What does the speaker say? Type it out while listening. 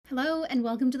Hello and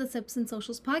welcome to the Sips and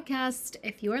Socials podcast.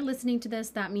 If you are listening to this,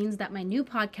 that means that my new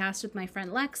podcast with my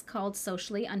friend Lex called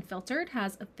Socially Unfiltered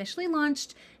has officially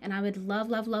launched, and I would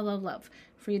love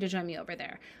for you to join me over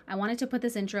there. I wanted to put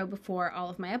this intro before all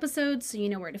of my episodes so you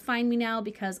know where to find me now,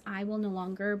 because I will no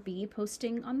longer be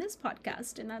posting on this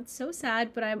podcast, and that's so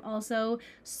sad, but I'm also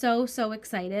so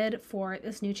excited for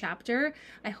this new chapter.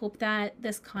 I hope that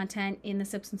this content in the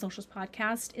Sips and Socials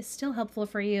podcast is still helpful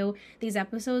for you. These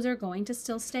episodes are going to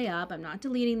still stay up. I'm not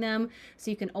deleting them, so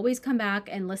you can always come back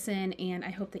and listen, and I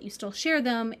hope that you still share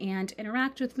them and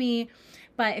interact with me.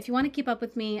 But if you want to keep up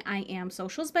with me, I am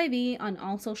Socials by V on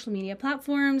all social media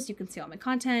platforms. You can see all my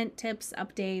content, tips,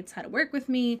 updates, how to work with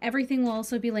me. Everything will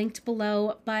also be linked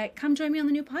below, but come join me on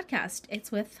the new podcast.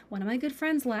 It's with one of my good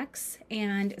friends, Lex,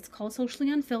 and it's called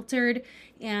Socially Unfiltered,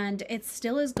 and it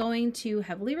still is going to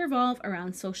heavily revolve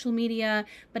around social media,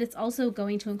 but it's also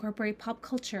going to incorporate pop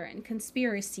culture and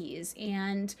conspiracies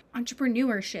and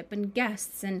entrepreneurship and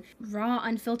guests and raw,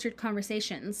 unfiltered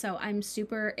conversations. So I'm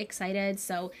super excited.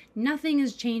 So nothing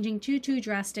is changing too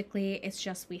drastically. It's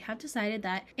just we have decided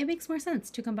that it makes more sense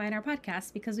to combine our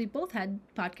podcasts because we both had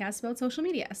podcasts about social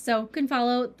media. So you can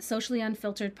follow Socially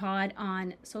Unfiltered Pod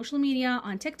on social media,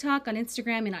 on TikTok, on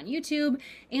Instagram, and on YouTube,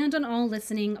 and on all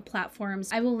listening platforms.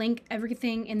 I will link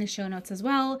everything in the show notes as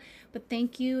well. But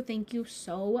thank you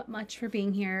so much for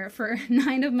being here for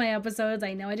 9 of my episodes.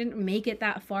 I know I didn't make it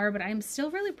that far, but I'm still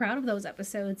really proud of those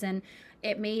episodes, and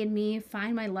it made me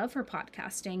find my love for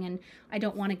podcasting, and I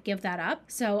don't want to give that up.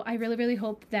 So I really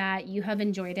hope that you have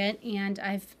enjoyed it, and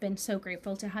I've been so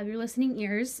grateful to have your listening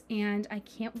ears, and I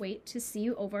can't wait to see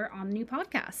you over on the new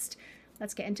podcast.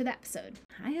 Let's get into the episode.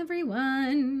 Hi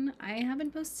everyone. I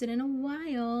haven't posted in a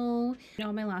while. You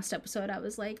know, my last episode, I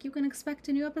was like, you can expect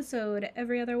a new episode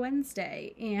every other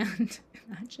Wednesday, and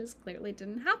that just clearly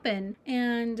didn't happen.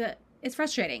 And it's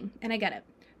frustrating, and I get it,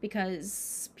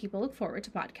 because people look forward to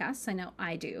podcasts. I know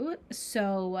I do.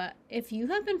 So if you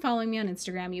have been following me on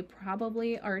Instagram, you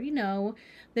probably already know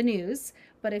the news.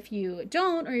 But if you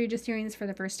don't, or you're just hearing this for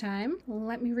the first time,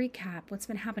 let me recap what's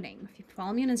been happening. If you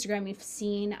follow me on Instagram, you've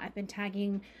seen I've been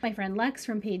tagging my friend Lex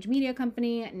from Page Media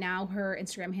Company. Now her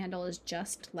Instagram handle is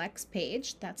Just Lex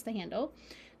Page. That's the handle.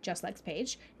 Just Lex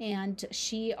Page. And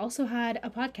she also had a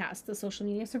podcast, The Social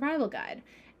Media Survival Guide.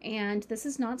 And this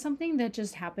is not something that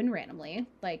just happened randomly.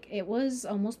 Like, it was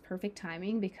almost perfect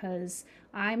timing because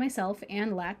I myself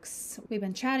and Lex, we've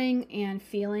been chatting and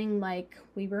feeling like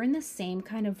we were in the same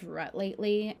kind of rut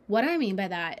lately. What I mean by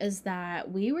that is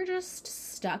that we were just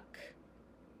stuck.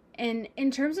 And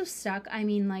in terms of stuck, I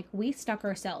mean like we stuck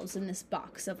ourselves in this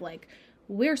box of like,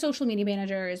 we're social media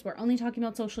managers. We're only talking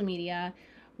about social media.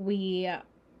 We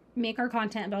make our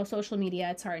content about social media.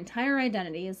 It's our entire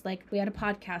identity. It's like we had a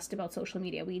podcast about social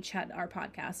media. We each had our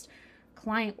podcast.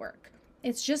 Client work.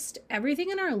 It's just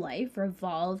everything in our life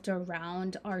revolved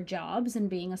around our jobs and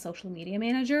being a social media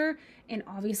manager. And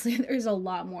obviously there's a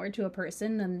lot more to a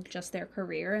person than just their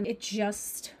career. And it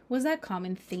just was that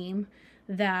common theme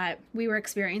that we were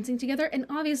experiencing together. And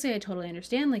obviously I totally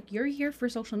understand, like, you're here for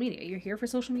social media. You're here for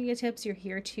social media tips. You're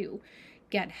here to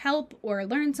get help or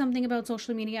learn something about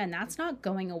social media, and that's not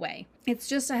going away. It's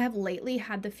just I have lately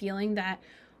had the feeling that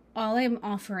all I'm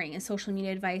offering is social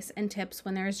media advice and tips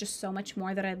when there's just so much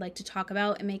more that I'd like to talk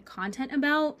about and make content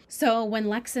about. So when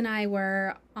Lex and I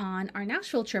were on our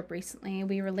Nashville trip recently,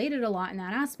 we related a lot in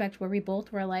that aspect where we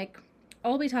both were like,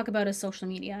 all we talk about is social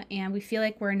media, and we feel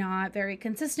like we're not very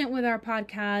consistent with our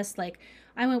podcast. Like,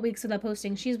 I went weeks without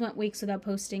posting, she's went weeks without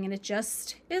posting, and it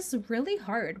just is really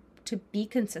hard to be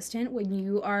consistent when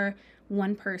you are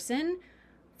one person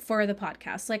for the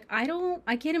podcast. Like, I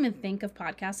can't even think of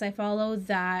podcasts I follow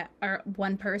that are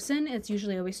one person. It's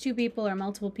usually always 2 people or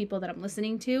multiple people that I'm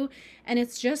listening to. And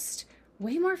it's just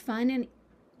way more fun and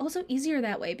also easier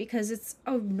that way because it's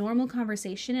a normal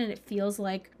conversation and it feels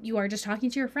like you are just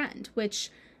talking to your friend, which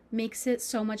makes it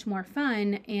so much more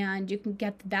fun, and you can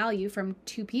get the value from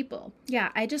 2 people.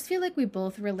 Yeah, I just feel like we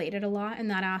both related a lot in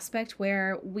that aspect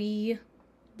where we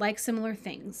like similar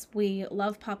things. We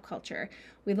love pop culture.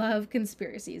 We love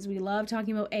conspiracies. We love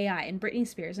talking about AI and Britney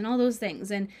Spears and all those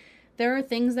things. And there are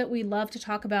things that we love to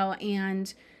talk about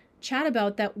and chat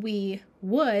about that we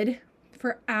would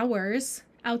for hours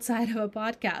outside of a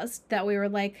podcast that we were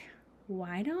like,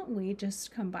 why don't we just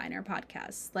combine our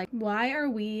podcasts? Like, why are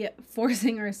we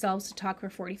forcing ourselves to talk for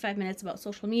 45 minutes about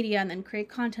social media and then create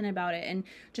content about it and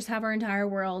just have our entire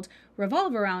world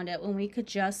revolve around it when we could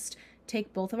just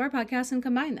take both of our podcasts and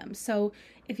combine them? So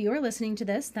if you are listening to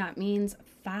this, that means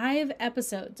 5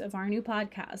 episodes of our new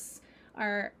podcasts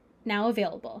are now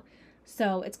available.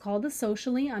 So it's called the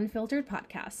Socially Unfiltered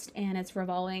Podcast, and it's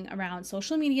revolving around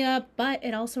social media, but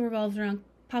it also revolves around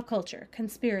pop culture,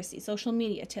 conspiracy, social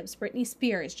media tips, Britney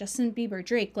Spears, Justin Bieber,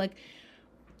 Drake. Like,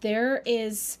 there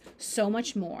is so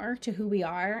much more to who we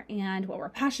are and what we're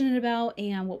passionate about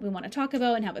and what we want to talk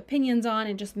about and have opinions on,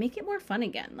 and just make it more fun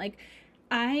again. Like,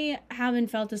 I haven't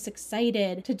felt this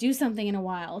excited to do something in a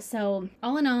while. So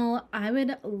all in all, I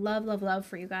would love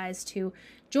for you guys to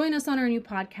join us on our new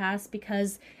podcast,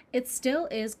 because it still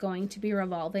is going to be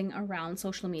revolving around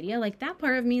social media. Like, that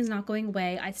part of me is not going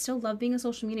away. I still love being a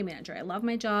social media manager. I love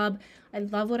my job. I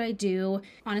love what I do.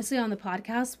 Honestly, on the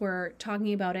podcast, we're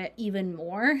talking about it even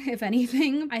more, if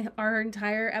anything. Our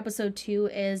entire episode 2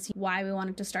 is why we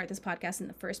wanted to start this podcast in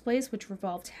the first place, which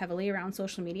revolved heavily around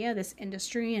social media, this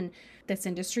industry, and this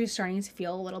industry is starting to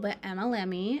feel a little bit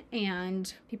MLM-y,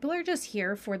 and people are just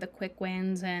here for the quick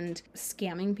wins and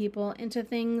scamming people into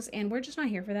things, and we're just not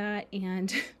here for that.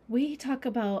 And we talk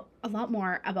about a lot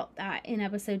more about that in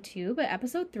episode 2, but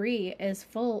episode 3 is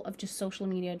full of just social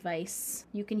media advice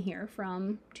you can hear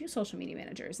from 2 social media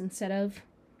managers instead of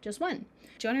just one.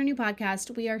 Join our new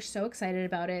podcast. We are so excited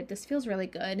about it. This feels really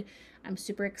good. I'm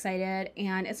super excited.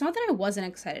 And it's not that I wasn't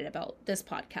excited about this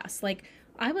podcast. Like,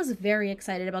 I was very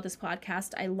excited about this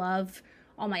podcast. I love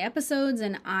all my episodes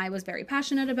and I was very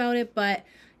passionate about it, but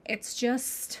it's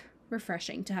just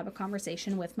refreshing to have a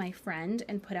conversation with my friend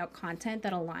and put out content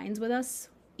that aligns with us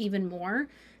even more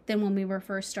than when we were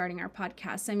first starting our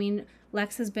podcast. I mean,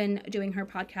 Lex has been doing her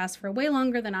podcast for way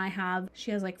longer than I have.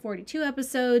 She has like 42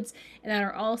 episodes and that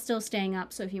are all still staying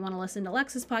up. So if you want to listen to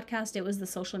Lex's podcast, it was the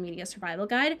Social Media Survival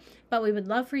Guide. But we would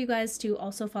love for you guys to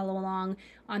also follow along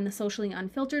on the Socially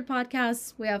Unfiltered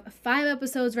podcast. We have 5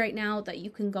 episodes right now that you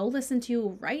can go listen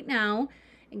to right now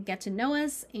and get to know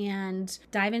us and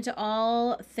dive into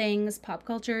all things pop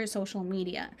culture, social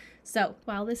media. So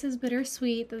while this is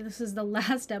bittersweet that this is the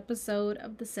last episode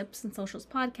of the Sips and Socials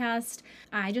podcast,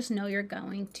 I just know you're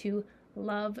going to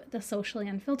love the Socially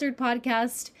Unfiltered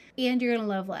podcast, and you're going to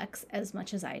love Lex as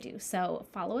much as I do. So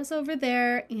follow us over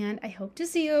there, and I hope to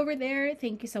see you over there.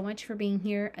 Thank you so much for being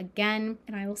here again,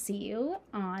 and I will see you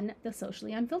on the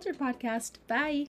Socially Unfiltered podcast. Bye.